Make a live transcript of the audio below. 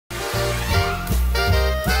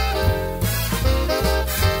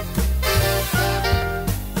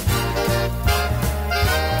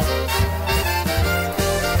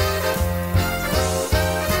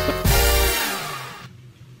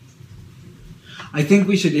I think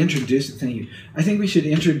we should introduce it. Thank you. I think we should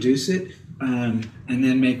introduce it and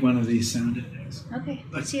then make one of these sound effects. Okay.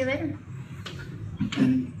 See you later.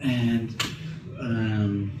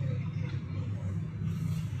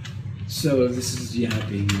 So this is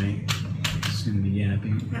yapping, right? It's going to be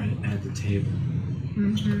yapping right at the table.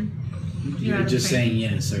 Mm-hmm. You're just saying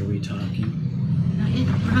yes. Are we talking? Not yet.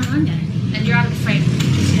 We're not on yet. And you're out of the frame.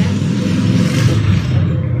 See that?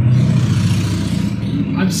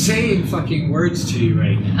 I'm saying fucking words to you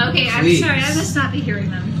right now. Okay, Please. I'm sorry. I must not be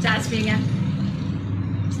hearing them. Ask me again.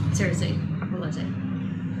 Seriously. What was it?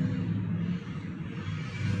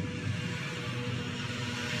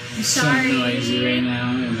 I'm sorry. So noisy right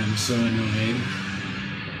now, and I'm so annoyed.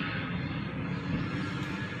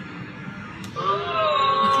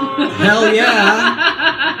 Hell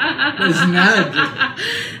yeah! Isn't that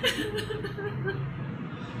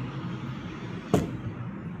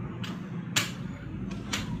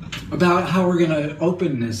about how we're gonna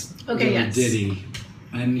open this little ditty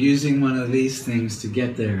and using one of these things to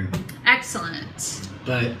get there. Excellent.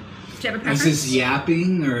 But do you have a preference? is this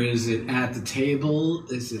yapping or is it at the table?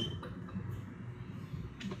 Is it?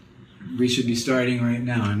 We should be starting right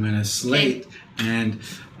now. I'm gonna slate and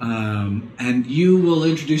you will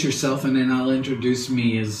introduce yourself and then I'll introduce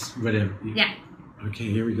me as whatever. Yeah. Okay,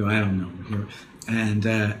 here we go. I don't know. Here. And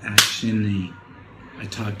action. I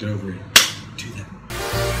talked over it. Do that.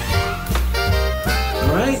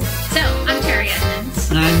 All right. So, I'm Teri Edmonds.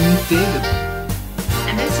 And I'm David.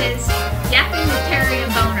 And this is Yapping with Teri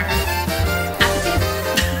and Boner. At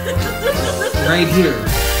the table. Right here.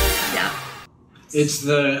 Yeah. It's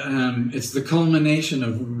the culmination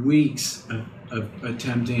of weeks of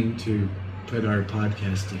attempting to put our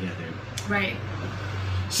podcast together. Right.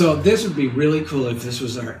 So this would be really cool if this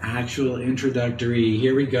was our actual introductory.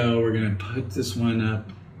 Here we go. We're gonna put this one up.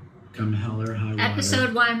 Come hell or high water.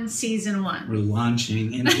 Episode 1, Season 1. We're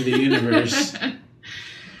launching into the universe.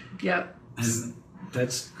 Yep. And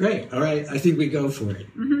that's great. All right, I think we go for it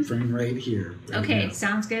from right here. Right okay, now.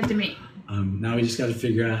 Sounds good to me. Now we just got to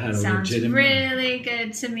figure out how to Sounds legitimately. really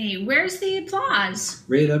good to me. Where's the applause?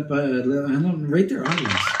 Right up, right there,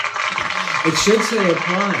 audience. It should say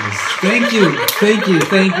applause. Thank you, thank you,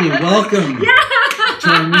 thank you. Welcome to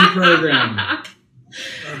our new program.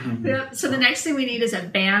 Yep. So the next thing we need is a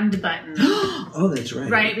band button. Oh, that's right.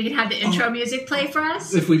 Right, we could have the intro music play for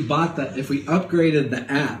us. If we bought that, if we upgraded the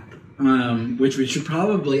app, which we should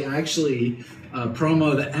probably actually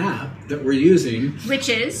promo the app that we're using. Which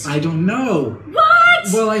is? I don't know. What?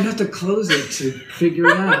 Well, I'd have to close it to figure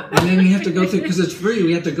it out, and then you have to go through because it's free.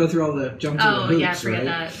 We have to go through all the jump through the hoops, yeah, forget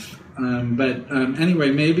right? that. But anyway,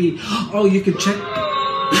 maybe. Oh, you could check.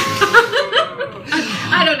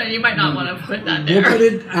 I don't know. You might not want to put that there. We'll put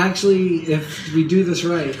it actually. If we do this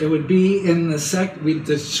right, it would be in the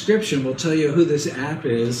description. We'll tell you who this app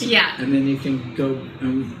is. Yeah. And then you can go.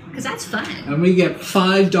 Because that's fun. And we get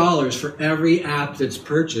 $5 for every app that's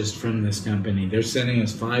purchased from this company. They're sending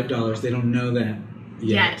us $5. They don't know that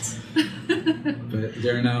yet. But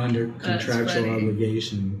they're now under contractual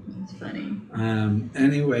obligation. That's funny.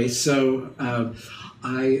 Anyway, so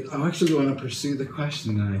I actually want to pursue the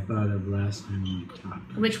question that I thought of last time we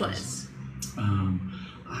talked. Which was?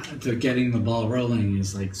 To getting the ball rolling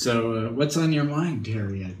is like, so what's on your mind,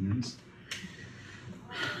 Teri Edmonds?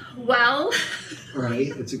 Well...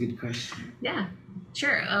 Right, that's a good question. Yeah,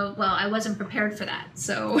 sure. Well, I wasn't prepared for that,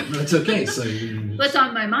 so... That's okay. So what's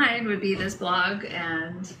on my mind would be this blog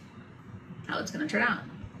and how it's going to turn out.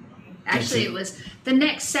 Actually, it was the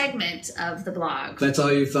next segment of the blog. That's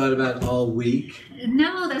all you thought about all week?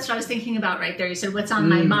 No, that's what I was thinking about right there. You said, what's on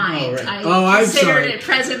my mind? Oh, right. I I'm considered sorry. it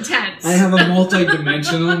present tense. I have a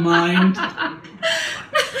multi-dimensional mind.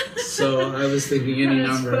 So I was thinking any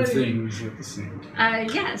number of things at the same time.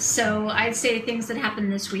 Yes, so I'd say things that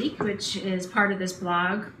happened this week, which is part of this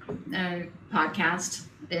blog, podcast,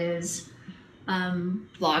 is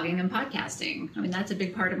blogging and podcasting. I mean, that's a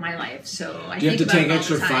big part of my life. So I Do you have think to take about it all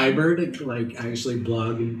extra the time. fiber to like actually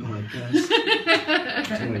blog and podcast?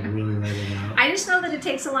 To like really let it out? I just know that it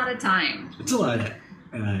takes a lot of time. It's a lot of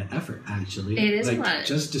effort, actually. It is like, a lot.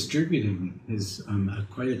 Just distributing is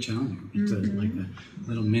quite a challenge. It's like a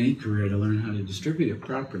little mini career to learn how to distribute it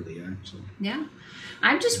properly, actually. Yeah.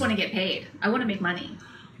 I just want to get paid. I want to make money.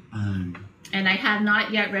 And I have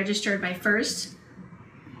not yet registered my first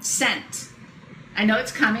cent. I know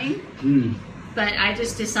it's coming, but I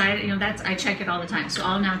just decided, I check it all the time. So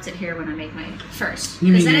I'll announce it here when I make my first.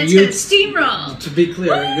 Because then it's going to steamroll. To be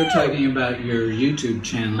clear, you're talking about your YouTube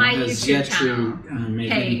channel. My has YouTube yet channel. to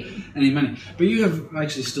make any money. But you have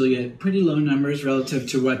actually still yet pretty low numbers relative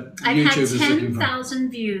to what I've YouTube had is looking for.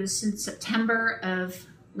 10,000 views since September of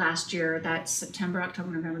last year. That's September,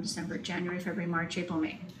 October, November, December, January, February, March, April,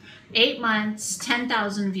 May. 8 months,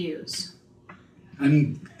 10,000 views.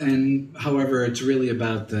 And however, it's really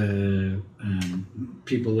about the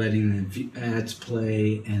people letting the ads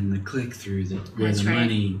play and the click-through where the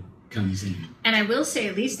money comes in. And I will say,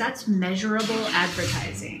 at least that's measurable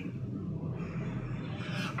advertising.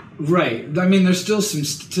 Right. I mean, there's still some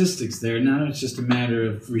statistics there. Now it's just a matter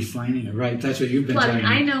of refining it, right? That's what you've been talking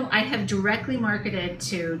about. I know I have directly marketed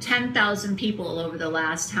to 10,000 people over the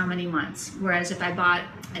last how many months? Whereas if I bought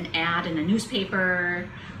an ad in a newspaper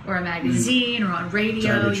or a magazine or on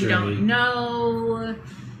radio, you don't know.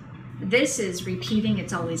 This is repeating.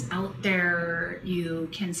 It's always out there. You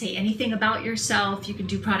can say anything about yourself. You can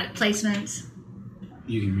do product placement.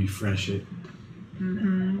 You can refresh it.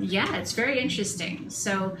 Mm-hmm. Yeah, it's very interesting.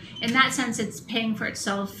 So in that sense, it's paying for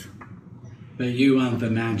itself. But you want the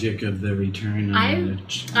magic of the return on I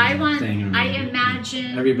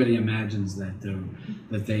imagine everybody imagines that though,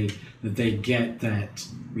 that they get that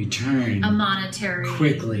return, a monetary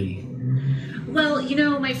quickly. Well, you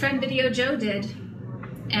know, my friend Video Joe did,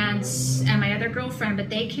 and my other girlfriend,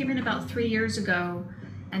 but they came in about 3 years ago,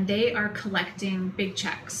 and they are collecting big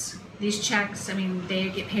checks. These checks, I mean, they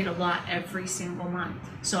get paid a lot every single month.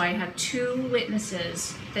 So I have 2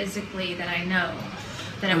 witnesses physically that I know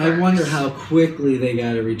that it works. I wonder how quickly they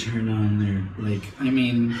got a return on their, like, I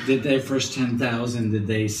mean, did their first 10,000, did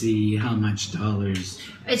they see how much dollars?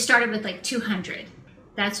 It started with like 200.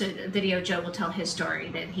 That's what Video Joe will tell his story,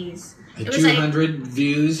 that he's... At 200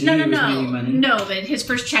 views, no, making money? No, but his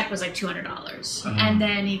first check was like $200. And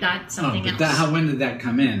then he got something else. When did that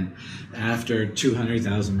come in? After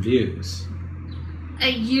 200,000 views?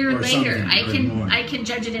 A year later. I can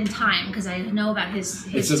judge it in time because I know about his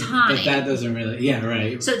time. But that doesn't really... Yeah,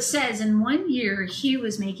 right. So it says in 1 year, he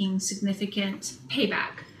was making significant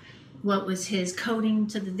payback. What was his coding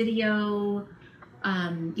to the video?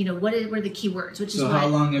 You know, what were the keywords? So how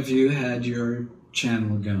long have you had your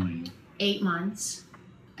channel going? 8 months.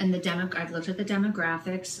 And I've looked at the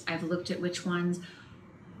demographics. I've looked at which ones.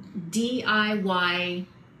 DIY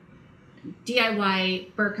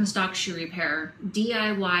Birkenstock shoe repair,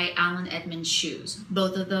 DIY Allen Edmonds shoes.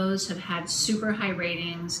 Both of those have had super high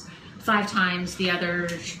ratings, 5 times the other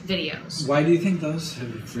videos. Why do you think those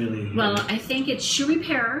have really... Well, I think it's shoe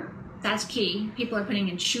repair. That's key. People are putting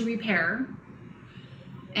in shoe repair.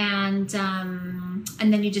 And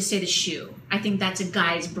then you just say the shoe. I think that's a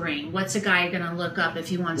guy's brain. What's a guy going to look up if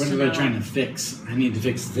he wants to know? What are they trying to fix? I need to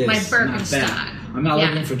fix this. My Birkenstock. I'm not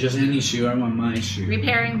looking for just any shoe. I want my shoe.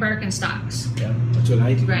 Repairing Birkenstocks. Yeah, that's what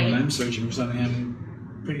I do. Right. When I'm searching for something,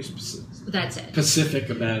 I'm pretty specific. That's it. Specific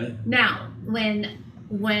about it. Now, when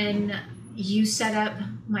you set up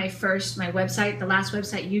my website, the last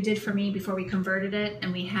website you did for me before we converted it,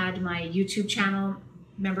 and we had my YouTube channel.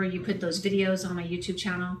 Remember, you put those videos on my YouTube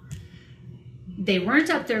channel. They weren't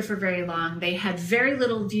up there for very long. They had very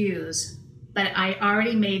little views, but I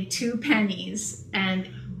already made 2 pennies. And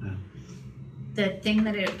the thing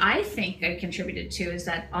that I think I contributed to is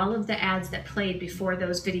that all of the ads that played before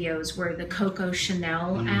those videos were the Coco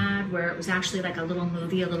Chanel ad, where it was actually like a little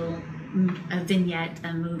movie, a vignette,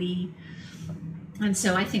 a movie. And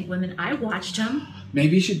so I think I watched them.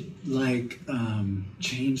 Maybe you should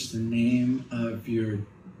change the name of your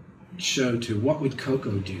show to What Would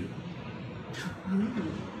Coco Do?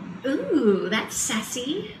 Ooh, that's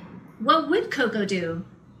sassy. What would Coco do?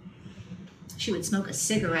 She would smoke a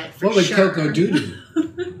cigarette for sure. What would Coco do?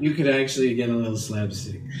 You could actually get a little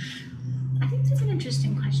slapstick. I think that's an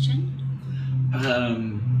interesting question.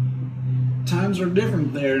 Times were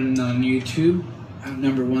different there on YouTube,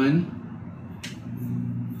 number one.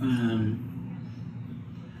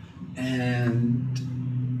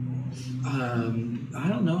 I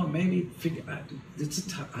don't know, maybe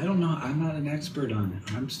I don't know, I'm not an expert on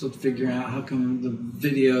it. I'm still figuring out how come the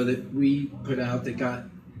video that we put out that got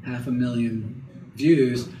 500,000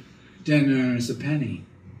 views didn't earn us a penny.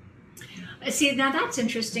 See, now that's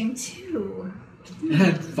interesting too. It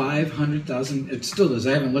had 500,000, it still does,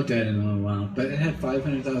 I haven't looked at it in a little while, but it had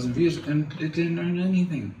 500,000 views and it didn't earn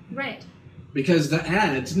anything. Right. Because the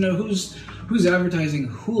ads, who's advertising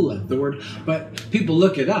Hula, the word, but people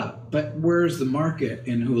look it up. But where's the market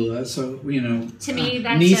in Hula? So, to me,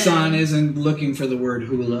 that's Nissan isn't looking for the word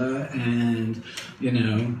Hula, and,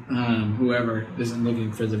 whoever isn't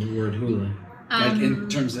looking for the word Hula. In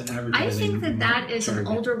terms of advertising. I think that is an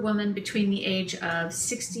older woman between the age of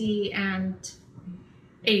 60 and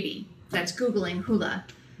 80 that's Googling Hula.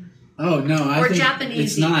 Oh, no, I think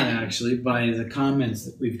Japanese it's not actually. By the comments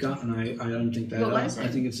that we've gotten, I don't think that. What was it? I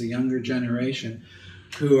think it's a younger generation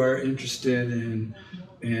who are interested in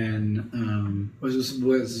was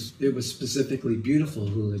specifically beautiful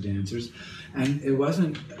hula dancers, and it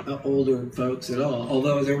wasn't older folks at all.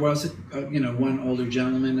 Although there was one older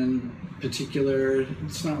gentleman in particular.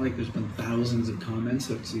 It's not like there's been thousands of comments,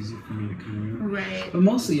 so it's easy for me to kind of remember. Right. But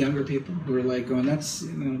mostly younger people who were like going, that's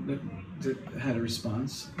that had a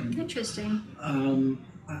response. And, interesting.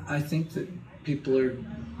 I think that people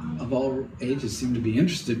of all ages seem to be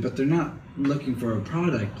interested, but they're not looking for a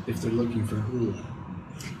product if they're looking for hula.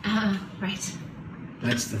 Right.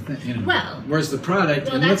 That's the thing. Well, where's the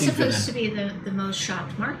product? Well, that's supposed to be the most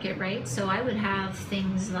shopped market, right? So I would have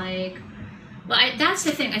things like, that's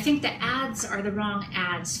the thing. I think the ads are the wrong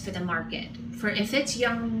ads for the market. For if it's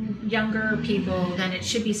younger people, then it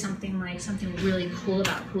should be something really cool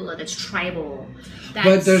about hula that's tribal.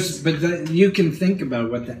 You can think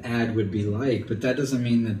about what the ad would be like, but that doesn't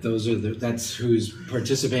mean that that's who's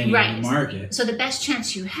participating in the market. So the best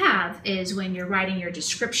chance you have is when you're writing your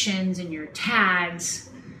descriptions and your tags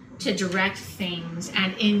to direct things,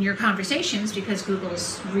 and in your conversations, because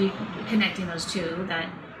Google's reconnecting those two, that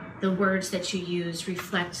the words that you use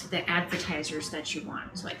reflect the advertisers that you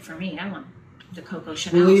want. So like for me, I want the Coco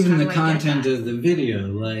Chanel. Well, even the content of the video,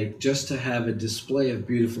 like just to have a display of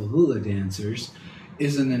beautiful hula dancers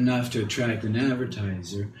isn't enough to attract an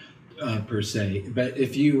advertiser per se. But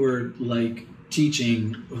if you were like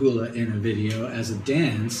teaching hula in a video as a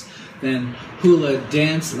dance, then hula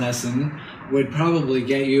dance lesson would probably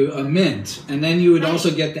get you a mint. And then you would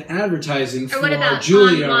also get the advertising for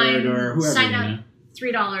Juilliard or whoever. Sign up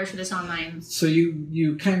 $3 for this online. So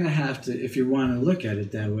you kind of have to, if you want to look at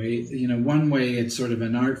it that way, one way it's sort of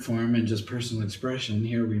an art form and just personal expression.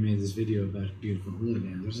 Here we made this video about beautiful hula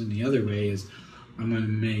dancers, and the other way is I'm going to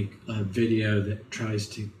make a video that tries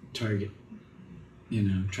to target,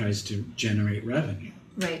 tries to generate revenue.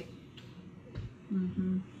 Right.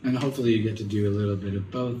 Mm-hmm. And hopefully you get to do a little bit of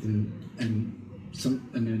both, and in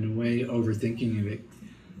a way overthinking of it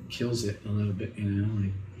kills it a little bit,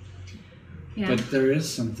 Yeah. But there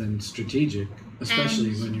is something strategic,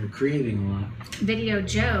 especially when you're creating a lot. Video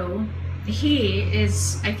Joe, he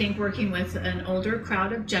is, I think, working with an older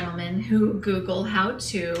crowd of gentlemen who Google how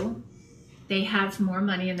to. They have more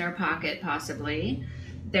money in their pocket, possibly.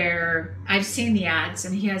 I've seen the ads,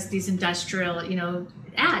 and he has these industrial,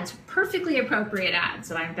 ads, perfectly appropriate ads.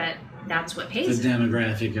 So I bet that's what pays the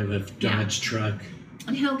demographic of a Dodge truck.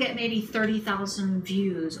 And he'll get maybe 30,000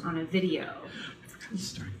 views on a video. I forgot to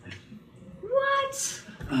start that. What?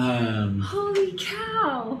 Holy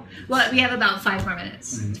cow. Well, we have about 5 more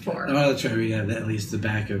minutes. 4. Oh, that's right. We have at least the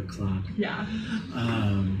backup clock. Yeah.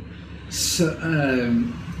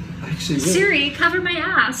 Actually... Siri, cover my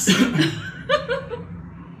ass.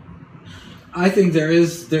 I think there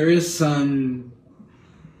is some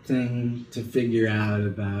thing to figure out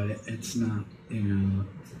about it. It's not,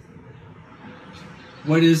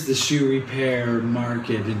 what is the shoe repair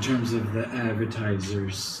market in terms of the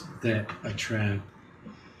advertisers that attract,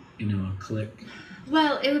 a click?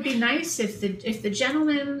 Well, it would be nice if the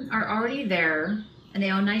gentlemen are already there and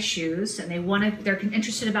they own nice shoes and they're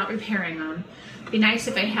interested about repairing them. It'd be nice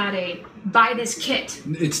if I had a buy this kit.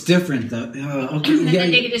 It's different though. Okay. And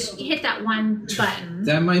then they could just hit that one button.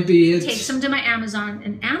 That might be it. Takes them to my Amazon.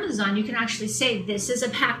 And Amazon, you can actually say this is a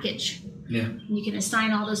package. Yeah. You can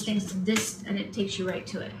assign all those things to this, and it takes you right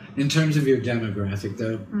to it. In terms of your demographic,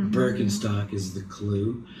 though, Birkenstock is the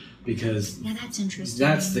clue, because that's interesting.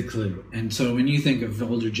 That's the clue. And so when you think of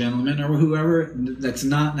older gentlemen or whoever, that's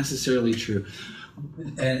not necessarily true.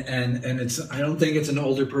 And I don't think it's an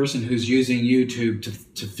older person who's using YouTube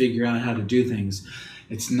to figure out how to do things.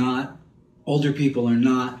 It's not. Older people are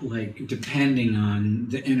not like depending on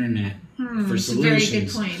the internet for solutions. Very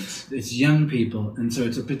good point. It's young people, and so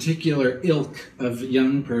it's a particular ilk of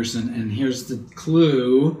young person. And here's the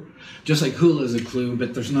clue: just like hula is a clue,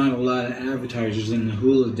 but there's not a lot of advertisers in the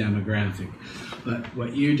hula demographic. But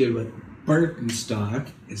what you did with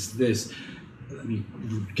Birkenstock is this. Let me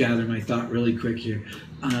gather my thought really quick here.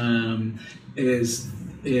 It's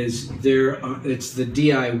the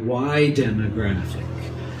DIY demographic.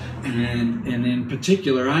 And in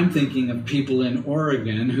particular, I'm thinking of people in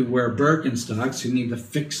Oregon who wear Birkenstocks, who need to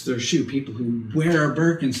fix their shoe. People who wear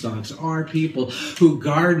Birkenstocks are people who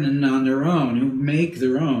garden on their own, who make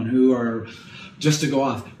their own, who are, just to go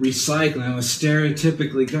off, recycling. Let's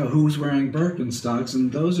stereotypically go, who's wearing Birkenstocks?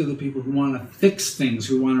 And those are the people who want to fix things,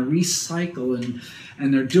 who want to recycle, and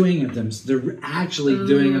they're doing it they're actually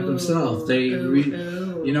doing it themselves.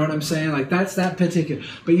 You know what I'm saying? Like that's that particular.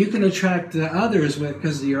 But you can attract the others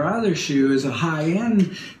because your other shoe is a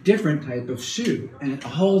high-end, different type of shoe and a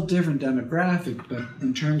whole different demographic. But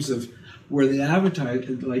in terms of where the advertise,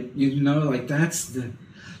 like that's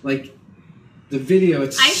like the video.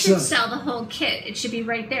 It's I should sell the whole kit. It should be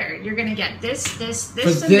right there. You're gonna get this, for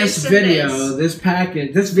this video, this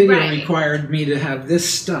package. This video required me to have this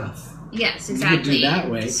stuff. Yes, exactly. You could do that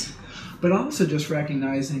way. But also just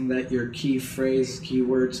recognizing that your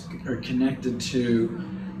keywords are connected to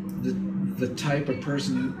the type of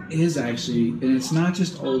person who is actually, and it's not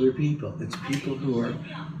just older people. It's people who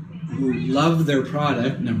love their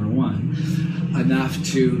product, number one, enough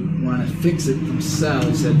to want to fix it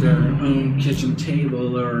themselves at their own kitchen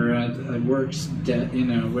table or at a work,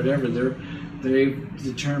 whatever. They've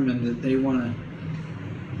determined that they want to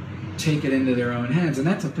take it into their own hands, and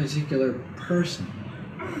that's a particular person.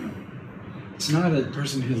 It's not a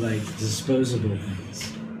person who likes disposable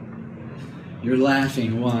things. You're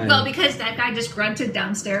laughing. Why? Well, because that guy just grunted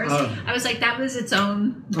downstairs. Oh. I was like, that was its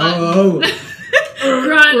own button. Oh.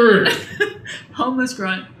 Grunt. Homeless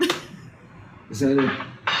grunt. Is that a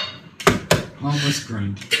homeless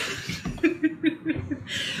grunt?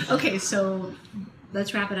 Okay, so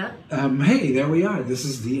let's wrap it up. Hey, there we are. This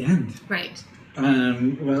is the end. Right.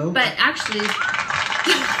 Well. But actually,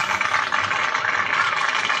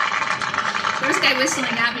 there's a guy whistling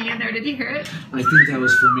at me in there. Did you hear it? I think that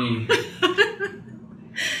was for me.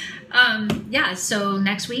 Yeah, so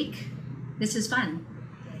next week, this is fun.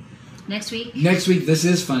 Next week, this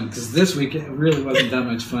is fun, because this week it really wasn't that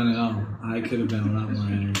much fun at all. I could have been a lot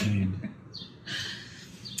more entertained.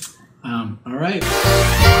 All right.